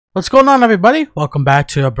What's going on, everybody? Welcome back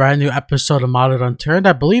to a brand new episode of Modded Unturned.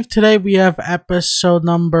 I believe today we have episode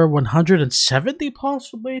number 170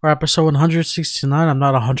 possibly, or episode 169. I'm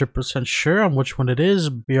not 100% sure on which one it is.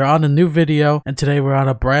 We are on a new video, and today we're on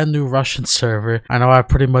a brand new Russian server. I know I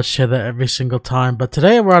pretty much say that every single time, but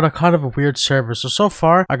today we're on a kind of a weird server. So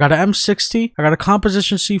far, I got an M60, I got a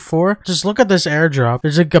composition C4. Just look at this airdrop.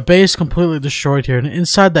 There's a base completely destroyed here, and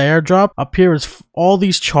inside the airdrop, up here is all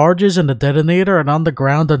these charges and the detonator, and on the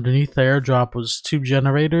ground underneath the airdrop was 2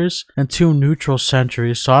 generators and 2 neutral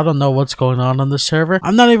sentries. So I don't know what's going on the server.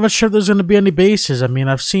 I'm not even sure there's going to be any bases. I mean,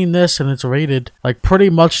 I've seen this and it's rated, like, pretty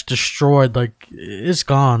much destroyed. Like, it's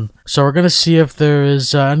gone. So we're going to see if there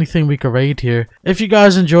is anything we can raid here. If you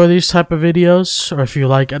guys enjoy these type of videos, or if you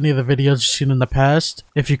like any of the videos you've seen in the past,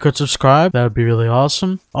 if you could subscribe, that would be really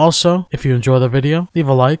awesome. Also, if you enjoy the video, leave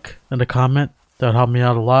a like and a comment. That would help me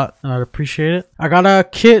out a lot, and I'd appreciate it. I got a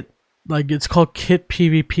kit, like, it's called Kit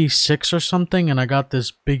PvP 6 or something, and I got this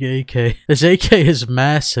big AK. This AK is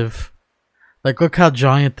massive. Like, look how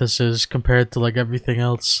giant this is compared to, like, everything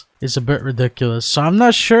else. It's a bit ridiculous. So I'm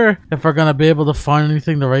not sure if we're gonna be able to find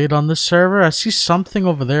anything to raid on this server. I see something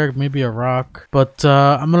over there, maybe a rock. But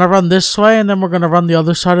I'm gonna run this way, and then we're gonna run the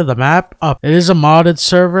other side of the map up. It is a modded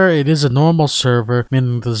server. It is a normal server,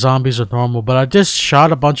 meaning the zombies are normal. But I just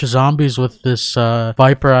shot a bunch of zombies with this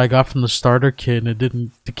Viper I got from the starter kit, and it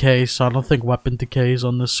didn't decay. So I don't think weapon decays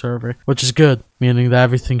on this server, which is good. Meaning that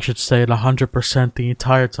everything should stay at 100% the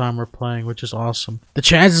entire time we're playing, which is awesome. The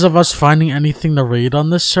chances of us finding anything to raid on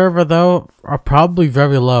this server, though, are probably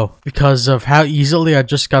very low. Because of how easily I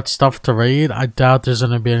just got stuff to raid, I doubt there's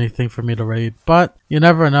going to be anything for me to raid. But you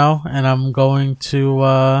never know, and I'm going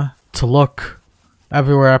to look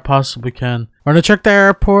everywhere I possibly can. We're going to check the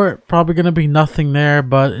airport. Probably going to be nothing there,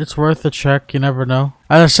 but it's worth a check. You never know.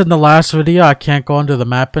 As I said in the last video, I can't go into the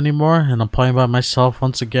map anymore, and I'm playing by myself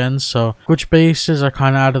once again, so glitch bases are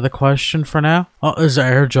kind of out of the question for now. Oh, there's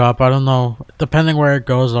an airdrop. I don't know. Depending where it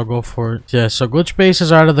goes, I'll go for it. Yeah, so glitch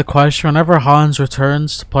bases are out of the question. Whenever Hans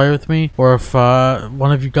returns to play with me, or if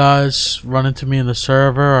one of you guys run into me in the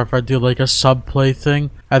server, or if I do like a sub play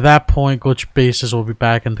thing, at that point, glitch bases will be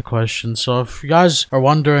back into question. So if you guys are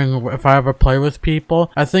wondering if I ever play with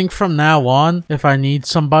people, I think from now on, if I need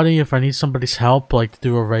somebody's help, like to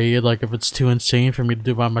do a raid, like if it's too insane for me to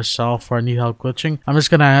do by myself, or I need help glitching, I'm just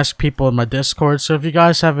gonna ask people in my Discord. So if you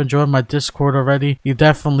guys have enjoyed my Discord already, you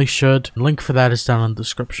definitely should. Link for that is down in the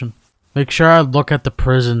description. Make sure I look at the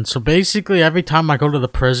prison. So basically, every time I go to the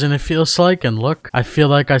prison, it feels like, and look, I feel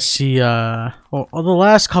like I see, well, the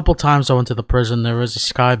last couple times I went to the prison, there was a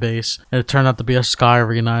sky base, and it turned out to be a sky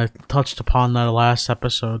arena. I touched upon that last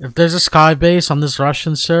episode. If there's a sky base on this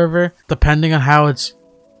Russian server, depending on how it's...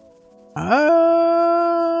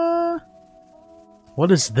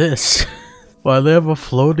 what is this? Why, they have a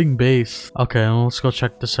floating base. Okay, well, let's go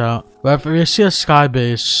check this out. But if you see a sky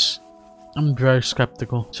base, I'm very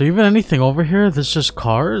skeptical. So even anything over here, this is just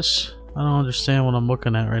cars? I don't understand what I'm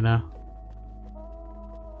looking at right now.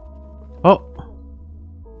 Oh.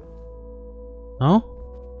 No?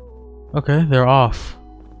 Okay, they're off.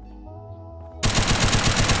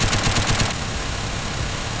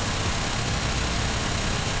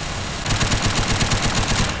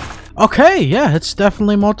 Okay, yeah, it's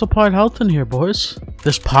definitely multiplied health in here, boys.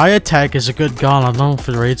 This pie attack is a good gun. I don't know if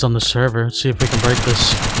it raids on the server. Let's see if we can break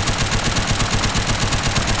this.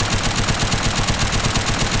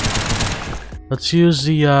 Let's use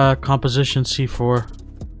the composition C4.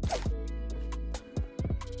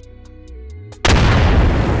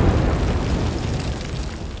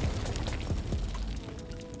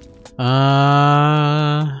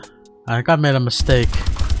 I think I made a mistake.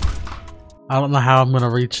 I don't know how I'm gonna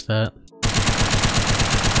reach that.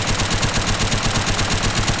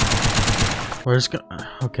 Where's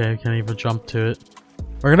okay, I can't even jump to it.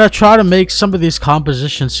 We're gonna try to make some of these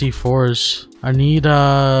composition C4s. I need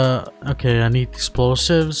okay, I need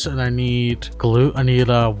explosives, and I need glue. I need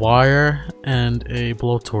a wire and a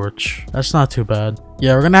blowtorch. That's not too bad.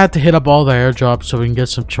 Yeah, we're gonna have to hit up all the airdrops so we can get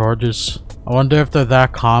some charges. I wonder if they're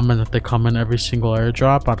that common, if they come in every single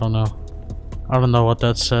airdrop. I don't know. I don't know what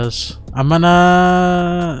that says. I'm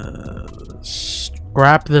gonna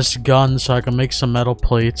scrap this gun so I can make some metal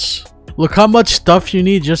plates. Look how much stuff you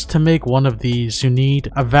need just to make one of these. You need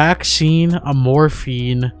a vaccine, a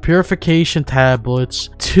morphine, purification tablets,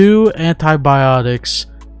 2 antibiotics,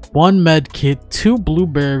 1 med kit, 2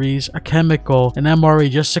 blueberries, a chemical, an MRE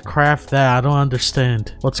just to craft that. I don't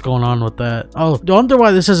understand what's going on with that. Oh, I wonder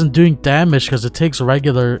why this isn't doing damage, because it takes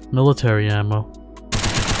regular military ammo.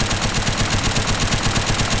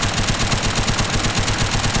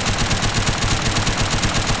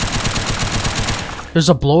 There's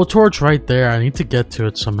a blowtorch right there. I need to get to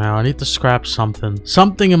it somehow. I need to scrap something.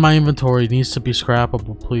 Something in my inventory needs to be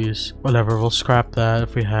scrappable, please. Whatever, we'll scrap that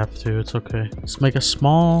if we have to. It's okay. Let's make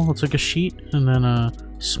let's make a sheet and then a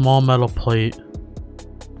small metal plate.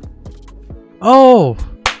 Oh!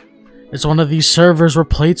 It's one of these servers where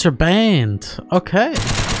plates are banned. Okay.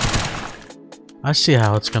 I see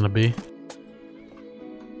how it's gonna be.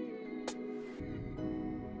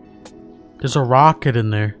 There's a rocket in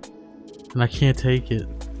there. And I can't take it.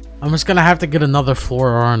 I'm just gonna have to get another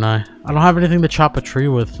floor, aren't I? I don't have anything to chop a tree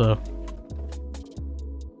with, though.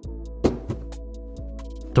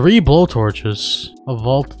 3 blowtorches. A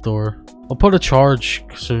vault door. I'll put a charge,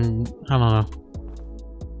 so I don't know.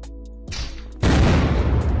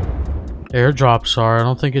 Airdrops are. I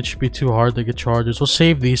don't think it should be too hard to get charges. We'll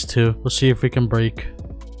save these 2. We'll see if we can break.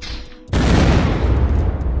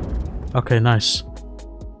 Okay, nice.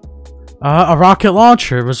 A rocket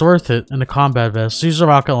launcher. It was worth it. And a combat vest. Use a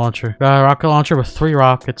rocket launcher. Got a rocket launcher with 3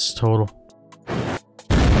 rockets total.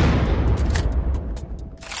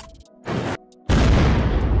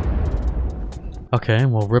 Okay,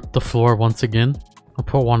 we'll rip the floor once again. I'll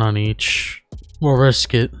put 1 on each. We'll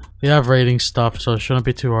risk it. We have raiding stuff, so it shouldn't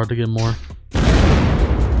be too hard to get more.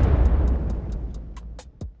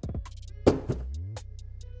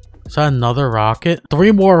 Is that another rocket?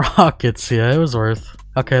 3 more rockets. Yeah, it was worth.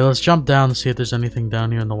 Okay, let's jump down and see if there's anything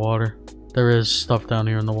down here in the water. There is stuff down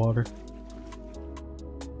here in the water.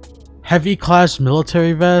 Heavy class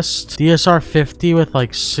military vest. DSR 50 with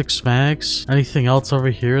like 6 mags. Anything else over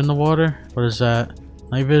here in the water? What is that?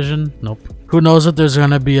 Night vision? Nope. Who knows if there's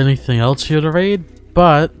gonna be anything else here to raid?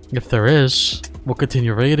 But if there is, we'll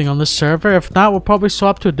continue raiding on this server. If not, we'll probably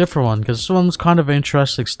swap to a different one because this one's kind of an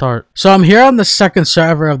interesting start. So I'm here on the second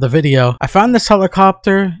server of the video. I found this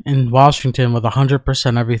helicopter in Washington with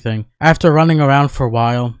 100% everything after running around for a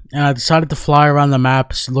while, and I decided to fly around the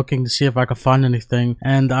maps looking to see if I could find anything,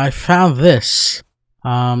 and I found this.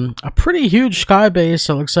 A pretty huge sky base.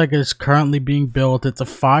 It looks like it's currently being built. It's a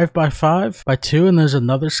 5x5x2, and there's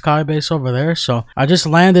another sky base over there. So I just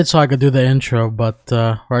landed so I could do the intro, but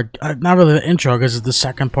or not really the intro because it's the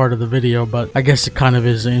second part of the video, but I guess it kind of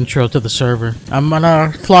is the intro to the server. I'm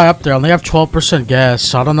gonna fly up there. I only have 12% gas,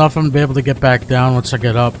 so I don't know if I'm gonna be able to get back down once I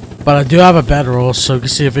get up, but I do have a bedroll, so we can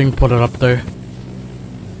see if we can put it up there.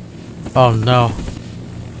 Oh no.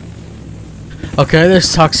 Okay,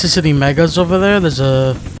 there's toxicity megas over there. There's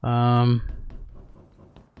a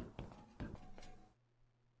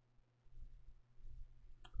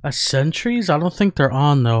sentries? I don't think they're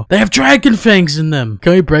on though. They have dragon fangs in them.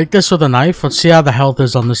 Can we break this with a knife? Let's see how the health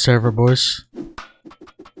is on this server, boys.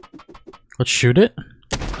 Let's shoot it.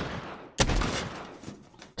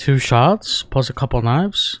 2 shots plus a couple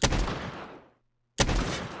knives.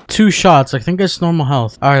 2 shots. I think it's normal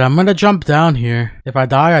health. Alright, I'm gonna jump down here. If I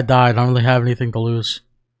die, I die. I don't really have anything to lose.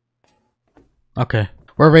 Okay.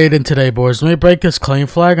 We're raiding today, boys. Let me break this claim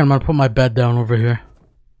flag. I'm gonna put my bed down over here.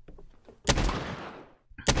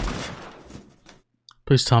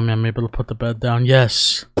 Please tell me I'm able to put the bed down.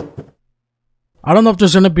 Yes. I don't know if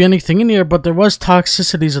there's gonna be anything in here, but there was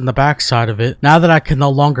toxicities in the backside of it. Now that I can no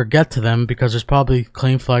longer get to them because there's probably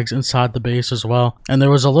claim flags inside the base as well. And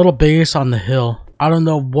there was a little base on the hill. I don't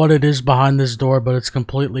know what it is behind this door, but it's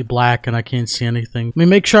completely black and I can't see anything. Let me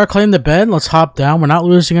make sure I claim the bed. Let's hop down. We're not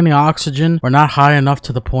losing any oxygen. We're not high enough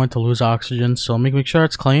to the point to lose oxygen. So let me make sure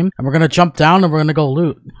it's claimed. And we're going to jump down and we're going to go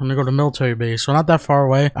loot. I'm going to go to the military base. We're not that far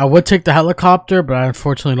away. I would take the helicopter, but I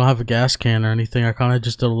unfortunately don't have a gas can or anything. I kind of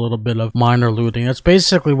just did a little bit of minor looting. That's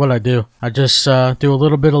basically what I do. I just do a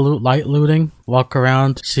little bit of light looting. Walk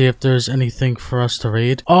around, see if there's anything for us to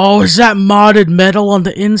raid. Oh, is that modded metal on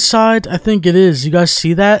the inside? I think it is. You guys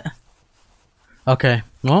see that? Okay.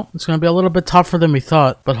 Well, it's going to be a little bit tougher than we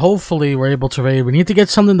thought, but hopefully we're able to raid. We need to get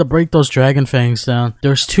something to break those dragon fangs down.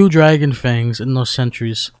 There's 2 dragon fangs in those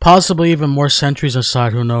sentries. Possibly even more sentries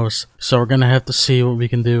inside, who knows. So we're going to have to see what we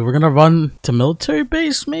can do. We're going to run to military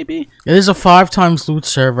base, maybe? It is a 5x loot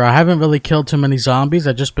server. I haven't really killed too many zombies.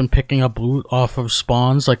 I've just been picking up loot off of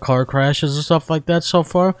spawns, like car crashes and stuff like that so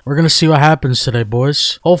far. We're going to see what happens today,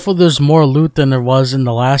 boys. Hopefully there's more loot than there was in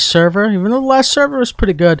the last server, even though the last server was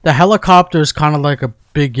pretty good. The helicopter is kind of like a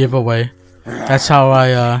big giveaway. That's how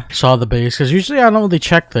I saw the base, because usually I don't really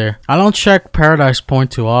check there. I don't check Paradise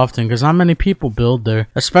Point too often because not many people build there,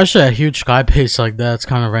 especially a huge sky base like that. It's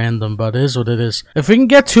kind of random, but it is what it is. If we can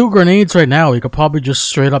get 2 grenades right now, we could probably just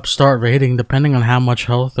straight up start raiding, depending on how much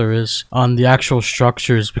health there is on the actual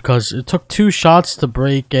structures, because it took 2 shots to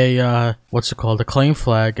break a what's it called, a claim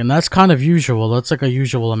flag, and that's kind of usual. That's like a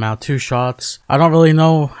usual amount, 2 shots. I don't really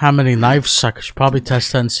know how many knives. I should probably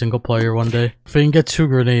test that in single player one day. If we can get 2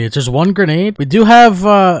 grenades, just 1 grenade. We do have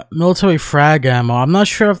military frag ammo. I'm not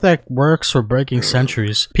sure if that works for breaking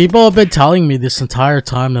sentries. People have been telling me this entire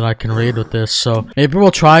time that I can raid with this, so maybe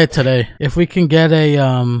we'll try it today. If we can get a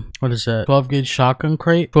what is that, 12 gauge shotgun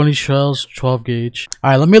crate, 20 shells, 12 gauge.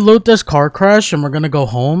 All right, let me loot this car crash and we're gonna go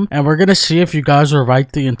home and we're gonna see if you guys were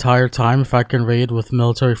right the entire time, if I can raid with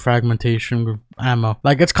military fragmentation ammo.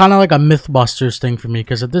 Like, it's kind of like a Mythbusters thing for me,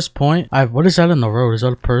 because at this point what is that in the road? Is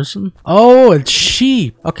that a person? Oh, it's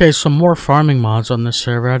sheep. Okay, so more farming mods on this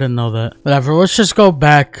server. I didn't know that. Whatever, let's just go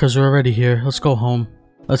back because we're already here. Let's go home.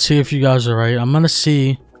 Let's see if you guys are right. I'm gonna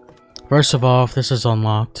see first of all if this is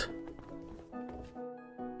unlocked.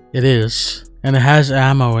 It is. And it has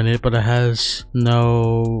ammo in it, but it has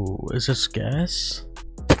no... Is this gas?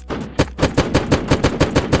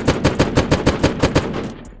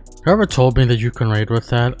 Whoever told me that you can raid with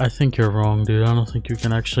that, I think you're wrong, dude. I don't think you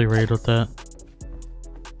can actually raid with that.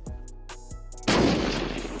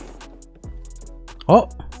 Oh!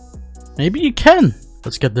 Maybe you can!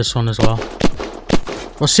 Let's get this one as well.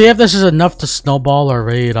 We'll see if this is enough to snowball or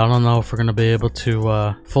raid. I don't know if we're gonna be able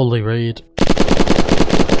to fully raid.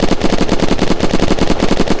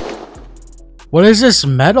 What is this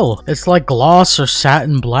metal? It's like gloss or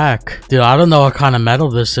satin black. Dude, I don't know what kind of metal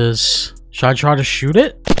this is. Should I try to shoot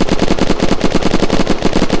it?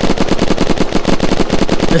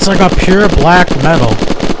 It's like a pure black metal.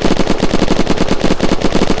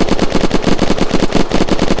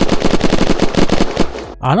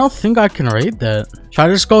 I don't think I can raid that. Should I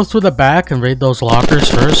just go through the back and raid those lockers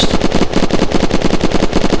first?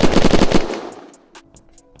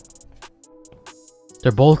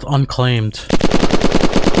 They're both unclaimed.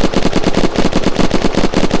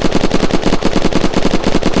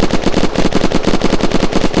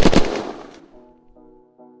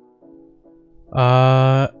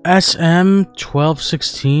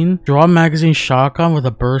 SM-1216. Draw magazine shotgun with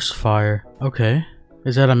a burst fire. Okay.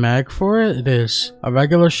 Is that a mag for it? It is. A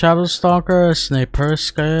regular shadow stalker, a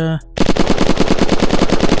sniperskaya.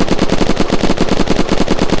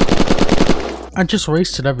 I just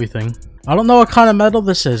wasted everything. I don't know what kind of metal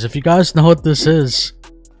this is. If you guys know what this is,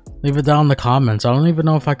 leave it down in the comments. I don't even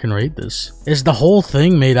know if I can raid this. Is the whole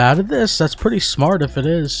thing made out of this? That's pretty smart if it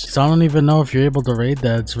is. 'Cause I don't even know if you're able to raid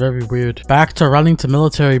that. It's very weird. Back to running to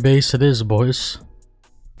military base it is, boys.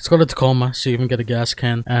 Let's go to Tacoma, see if we can get a gas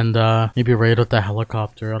can, and maybe raid with the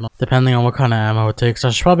helicopter. I don't know. Depending on what kind of ammo it takes. I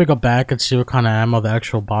should probably go back and see what kind of ammo the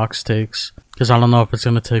actual box takes, because I don't know if it's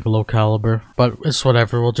going to take low caliber. But it's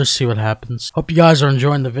whatever, we'll just see what happens. Hope you guys are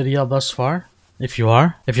enjoying the video thus far. If you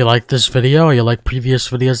are, if you like this video or you like previous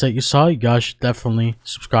videos that you saw, you guys should definitely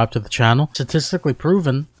subscribe to the channel. Statistically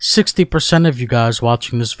proven, 60% of you guys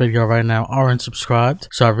watching this video right now aren't subscribed.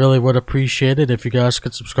 So I really would appreciate it if you guys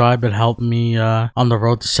could subscribe. It'd help me on the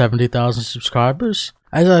road to 70,000 subscribers.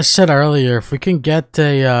 As I said earlier, if we can get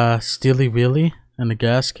a Steely Wheelie and a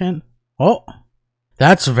gas can. Oh,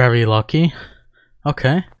 that's very lucky.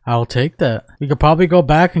 Okay, I'll take that. We could probably go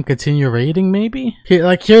back and continue raiding, maybe?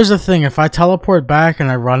 Here's the thing. If I teleport back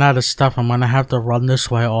and I run out of stuff, I'm gonna have to run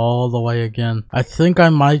this way all the way again. I think I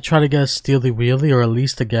might try to get a Steely Wheelie or at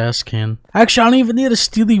least a gas can. Actually, I don't even need a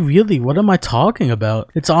Steely Wheelie. What am I talking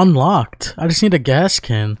about? It's unlocked. I just need a gas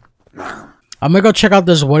can. I'm gonna go check out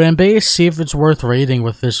this wooden base, see if it's worth raiding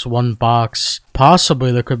with this one box.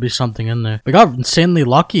 Possibly there could be something in there. We got insanely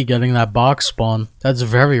lucky getting that box spawn. That's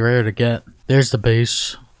very rare to get. There's the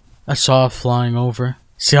base. I saw it flying over.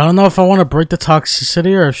 See, I don't know if I want to break the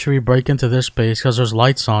toxicity or should we break into this base because there's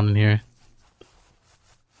lights on in here.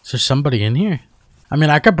 Is there somebody in here? I mean,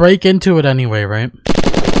 I could break into it anyway, right?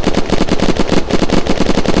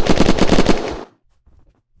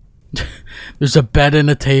 There's a bed and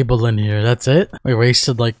a table in here. That's it? We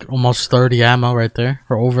wasted like almost 30 ammo right there.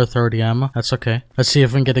 Or over 30 ammo. That's okay. Let's see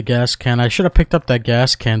if we can get a gas can. I should have picked up that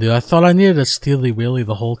gas can, dude. I thought I needed a Steely Wheelie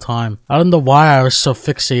the whole time. I don't know why I was so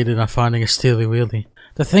fixated on finding a Steely Wheelie.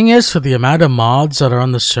 The thing is, for the amount of mods that are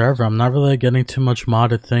on the server, I'm not really getting too much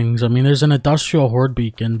modded things. I mean, there's an industrial horde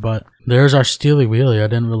beacon, but there's our Steely Wheelie. I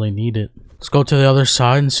didn't really need it. Let's go to the other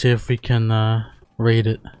side and see if we can raid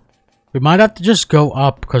it. We might have to just go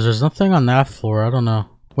up because there's nothing on that floor. I don't know.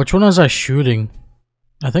 Which one was I shooting?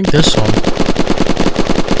 I think this one.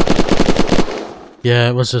 Yeah,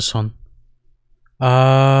 it was this one.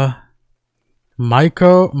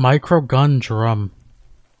 Micro gun drum.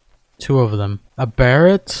 2 of them. A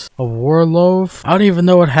Barrett, a Warloaf. I don't even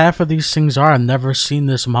know what half of these things are. I've never seen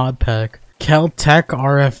this mod pack. Keltec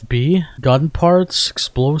RFB. Gun parts.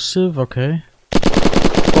 Explosive. Okay.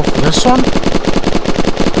 Go for this one.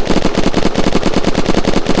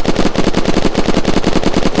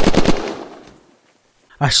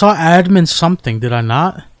 I saw admin something, did I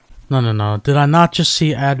not? No. Did I not just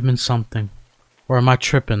see admin something? Or am I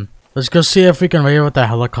tripping? Let's go see if we can raid with the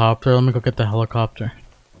helicopter. Let me go get the helicopter.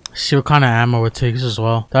 See what kind of ammo it takes as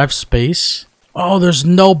well. Do I have space? Oh, there's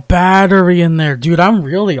no battery in there. Dude, I'm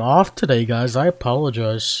really off today, guys. I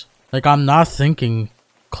apologize. Like, I'm not thinking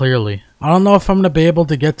clearly. I don't know if I'm gonna be able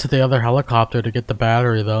to get to the other helicopter to get the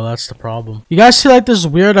battery, though. That's the problem. You guys see, like, this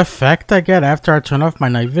weird effect I get after I turn off my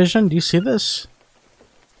night vision? Do you see this?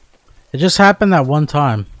 It just happened that one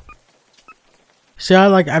time. See how,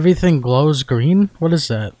 like, everything glows green? What is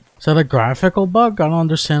that? Is that a graphical bug? I don't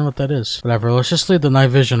understand what that is. Whatever, let's just leave the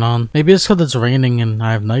night vision on. Maybe it's because it's raining and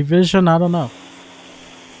I have night vision? I don't know.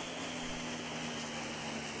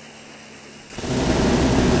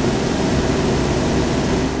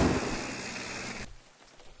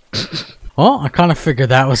 Well, I kind of figured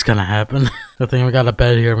that was gonna happen. Good thing we got a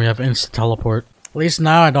bed here and we have instant teleport. At least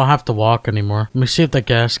now I don't have to walk anymore. Let me see if the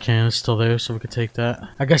gas can is still there so we could take that.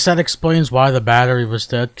 I guess that explains why the battery was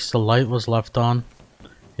dead, because the light was left on.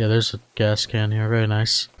 Yeah, there's a gas can here. Very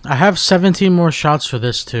nice. I have 17 more shots for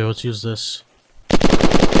this too. Let's use this.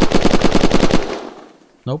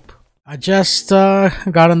 Nope. I just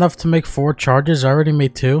got enough to make 4 charges. I already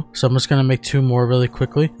made 2, so I'm just gonna make 2 more really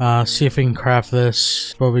quickly. See if we can craft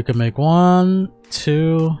this. But we can make 1,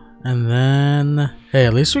 2, and then... Hey,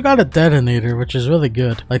 at least we got a detonator, which is really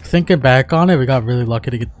good. Like, thinking back on it, we got really lucky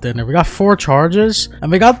to get the detonator. We got 4 charges, and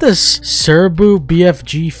we got this Serbu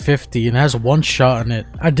BFG 50, and it has 1 shot in it.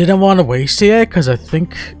 I didn't want to waste it because I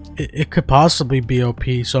think it could possibly be OP,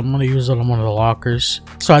 so I'm going to use it on one of the lockers.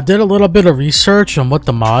 So I did a little bit of research on what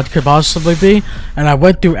the mod could possibly be, and I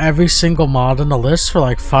went through every single mod on the list for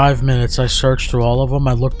like 5 minutes. I searched through all of them.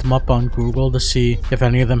 I looked them up on Google to see if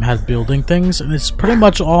any of them had building things, and it's pretty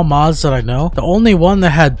much all mods that I know. The only one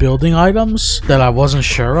that had building items that I wasn't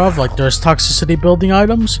sure of, like there's toxicity building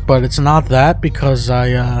items, but it's not that because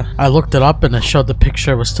I looked it up and it showed the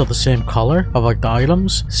picture was still the same color of like the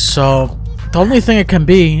items. So the only thing it can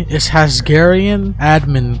be is Hasgarian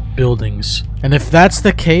admin buildings. And if that's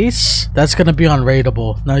the case, that's going to be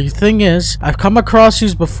unraidable. Now, the thing is, I've come across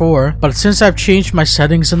these before, but since I've changed my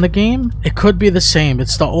settings in the game, it could be the same.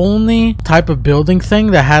 It's the only type of building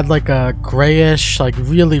thing that had like a grayish, like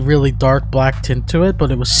really dark black tint to it,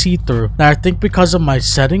 but it was see-through. Now, I think because of my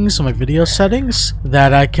settings, my video settings,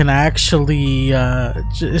 that I can actually,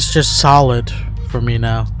 it's just solid for me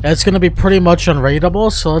now. It's gonna be pretty much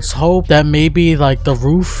unraidable, so let's hope that maybe like the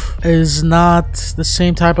roof is not the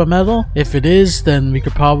same type of metal. If it is, then we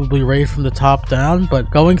could probably raid from the top down,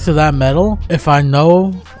 but going through that metal, if I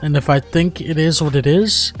know and if I think it is what it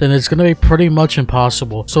is, then it's gonna be pretty much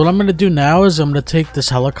impossible. So what I'm gonna do now is I'm gonna take this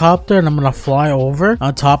helicopter and I'm gonna fly over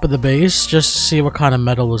on top of the base just to see what kind of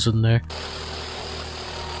metal is in there.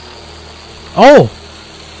 Oh!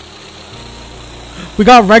 We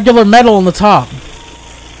got regular metal on the top.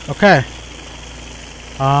 Okay.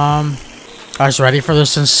 Guys, ready for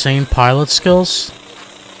this insane pilot skills?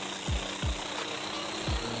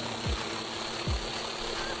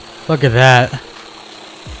 Look at that.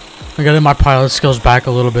 I'm getting my pilot skills back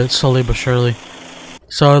a little bit, slowly but surely.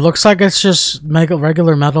 So it looks like it's just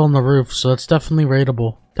regular metal on the roof, so it's definitely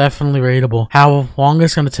raidable. Definitely raidable. How long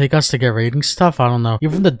it's gonna take us to get raiding stuff? I don't know.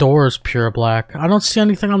 Even the door is pure black. I don't see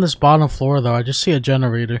anything on this bottom floor though. I just see a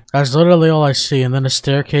generator. That's literally all I see, and then a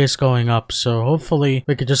staircase going up. So hopefully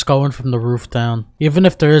we could just go in from the roof down. Even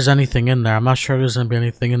if there is anything in there, I'm not sure there's gonna be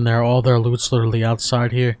anything in there. All their loot's literally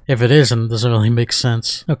outside here. If it isn't, it doesn't really make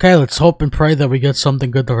sense. Okay, let's hope and pray that we get something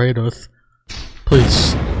good to raid with.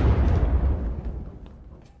 Please.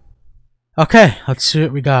 Okay, let's see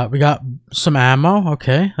what we got. We got some ammo.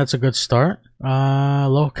 Okay, that's a good start.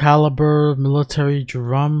 Low caliber military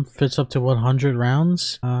drum fits up to 100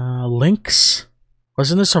 rounds. Lynx.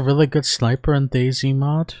 Wasn't this a really good sniper in DayZ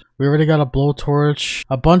mod? We already got a blowtorch.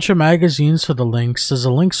 A bunch of magazines for the Lynx. Does the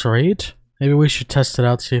Lynx raid? Maybe we should test it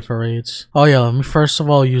out, see if it raids. Oh yeah, let me first of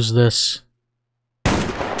all use this.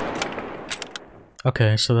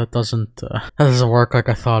 Okay, so that doesn't work like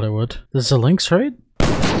I thought it would. Does the Lynx raid?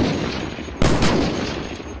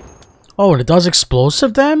 Oh, and it does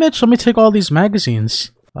explosive damage? Let me take all these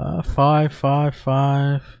magazines. 5.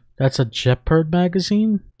 That's a Jeopard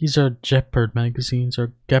magazine? These are Jeopard magazines.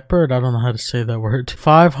 Or Gepard? I don't know how to say that word.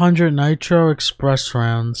 500 Nitro Express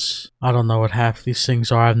rounds. I don't know what half these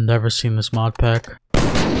things are. I've never seen this mod pack.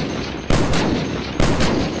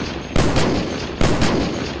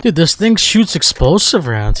 Dude, this thing shoots explosive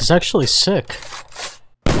rounds. It's actually sick.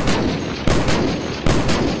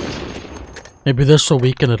 Maybe this will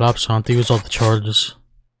weaken it up so I don't have to use all the charges.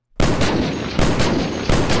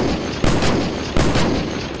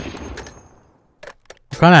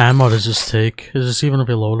 What kind of ammo does this take? Is this even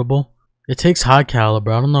reloadable? It takes high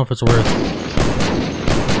caliber. I don't know if it's worth it.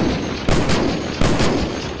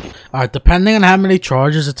 Alright, depending on how many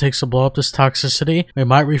charges it takes to blow up this toxicity, we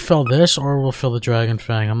might refill this or we'll fill the Dragon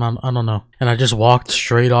Fang. I don't know. And I just walked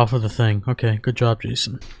straight off of the thing. Okay, good job,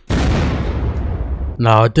 Jason.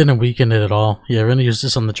 No, it didn't weaken it at all. Yeah, we're gonna use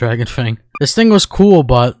this on the Dragon Fang. This thing was cool,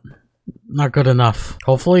 but not good enough.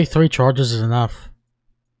 Hopefully 3 charges is enough.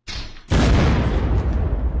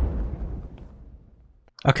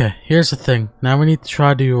 Okay, here's the thing. Now we need to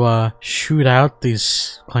try to shoot out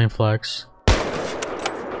these claim flags.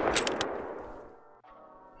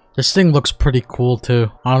 This thing looks pretty cool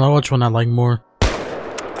too. I don't know which one I like more.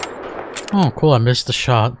 Oh, cool, I missed the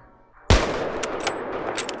shot.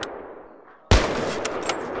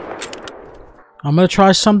 I'm gonna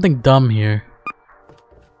try something dumb here.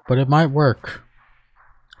 But it might work.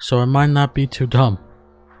 So it might not be too dumb.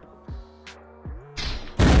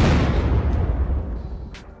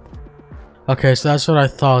 Okay, so that's what I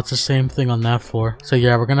thought. It's the same thing on that floor. So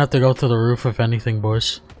yeah, we're gonna have to go through the roof if anything,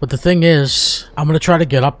 boys. But the thing is, I'm gonna try to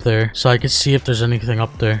get up there so I can see if there's anything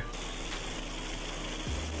up there.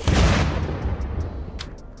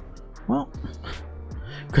 Well,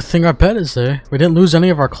 good thing our bed is there. We didn't lose any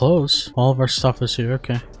of our clothes. All of our stuff is here.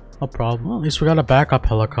 Okay, no problem. Well, at least we got a backup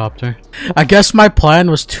helicopter. I guess my plan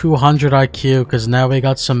was 200 IQ because now we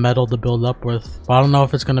got some metal to build up with. But I don't know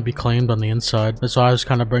if it's gonna be claimed on the inside. That's why I was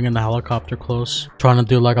kind of bringing the helicopter close. Trying to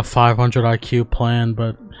do like a 500 IQ plan,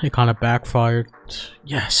 but it kind of backfired.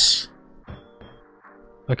 Yes.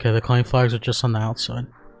 Okay, the claim flags are just on the outside.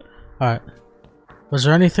 Alright. Was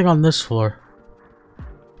there anything on this floor?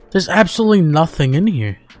 There's absolutely nothing in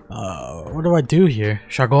here. What do I do here?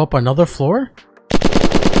 Should I go up another floor?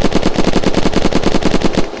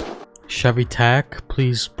 Chevy Tac,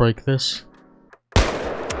 please break this.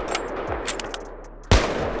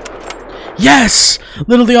 Yes!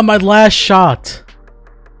 Literally on my last shot.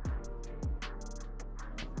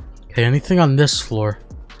 Okay, anything on this floor?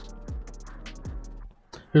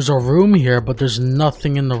 There's a room here, but there's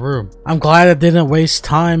nothing in the room. I'm glad I didn't waste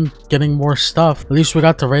time getting more stuff. At least we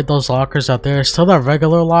got to raid those lockers out there. Still that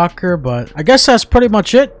regular locker, but I guess that's pretty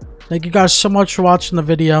much it. Thank you guys so much for watching the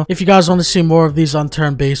video. If you guys want to see more of these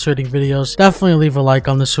Unturned base raiding videos, definitely leave a like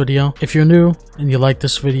on this video. If you're new and you like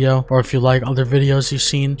this video, or if you like other videos you've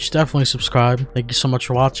seen, just definitely subscribe. Thank you so much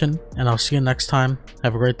for watching, and I'll see you next time.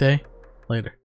 Have a great day. Later.